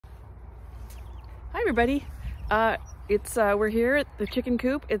Hi everybody. We're here at the chicken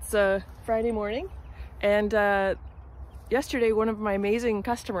coop. It's Friday morning, and yesterday one of my amazing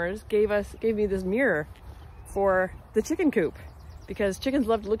customers gave me this mirror for the chicken coop because chickens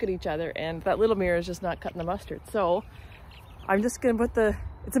love to look at each other, and that little mirror is just not cutting the mustard. So I'm just gonna put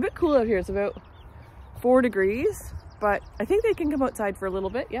it's a bit cool out here. It's about 4 degrees, but I think they can come outside for a little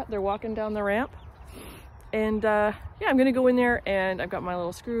bit. Yep, they're walking down the ramp. And yeah, I'm gonna go in there, and I've got my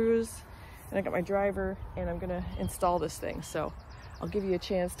little screws and I got my driver, and I'm gonna install this thing. So I'll give you a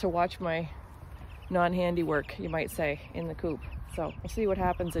chance to watch my non-handy work, you might say, in the coop. So we'll see what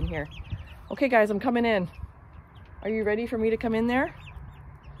happens in here. Okay guys, I'm coming in. Are you ready for me to come in there?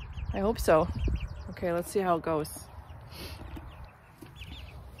 I hope so. Okay, let's see how it goes.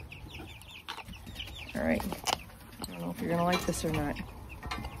 All right, I don't know if you're gonna like this or not.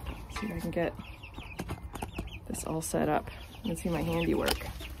 Let's see if I can get this all set up. Let's see my handiwork.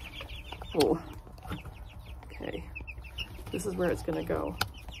 Oh, okay. This is where it's gonna go.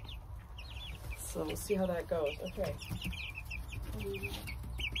 So we'll see how that goes. Okay.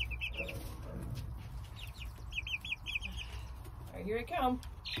 All right, here I come.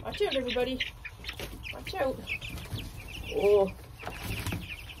 Watch out, everybody. Watch out. Oh,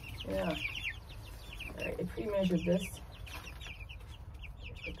 yeah. All right, I pre-measured this.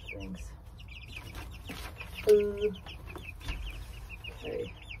 Thanks. Okay.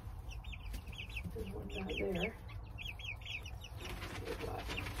 There's one guy there.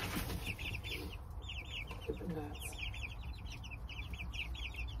 Dippin' dots.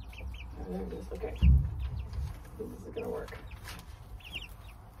 Oh, there it is. Okay. This is gonna work.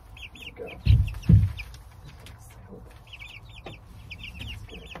 There we go. I hope. That's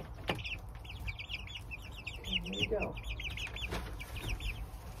good. Okay, here we go.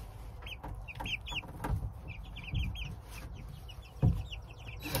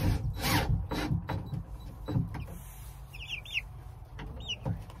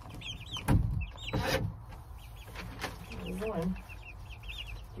 One.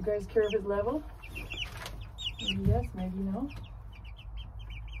 You guys care if it's level? Maybe yes, maybe no.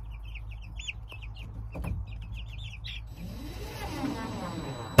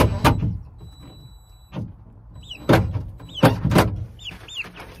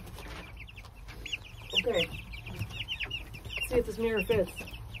 Okay. Let's see if this mirror fits.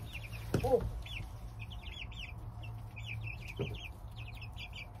 Oh.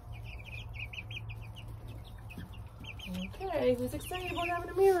 Okay, who's excited about having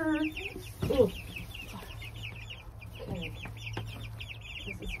a mirror? Ooh. Okay.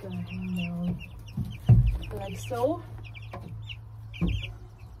 This is gonna hang down like so.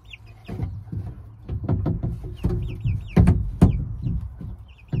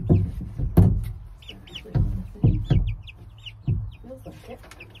 Feels like it.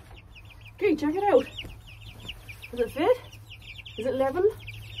 Okay, check it out. Does it fit? Is it level?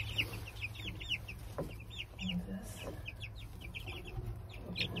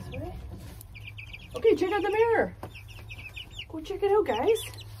 Okay, check out the mirror. Go check it out, guys.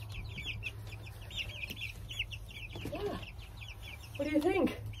 Yeah. What do you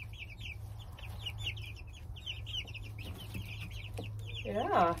think?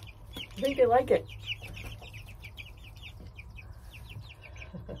 Yeah. I think they like it.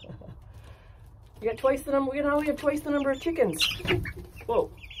 You got twice the number. We only have twice the number of chickens.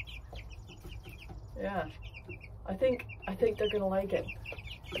 Whoa. Yeah. I think they're gonna like it.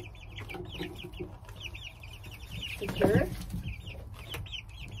 Secure? I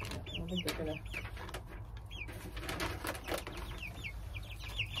don't think they're gonna.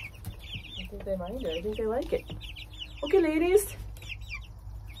 I think they mind it. I think they like it. Okay, ladies.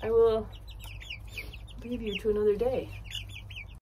 I will leave you to another day.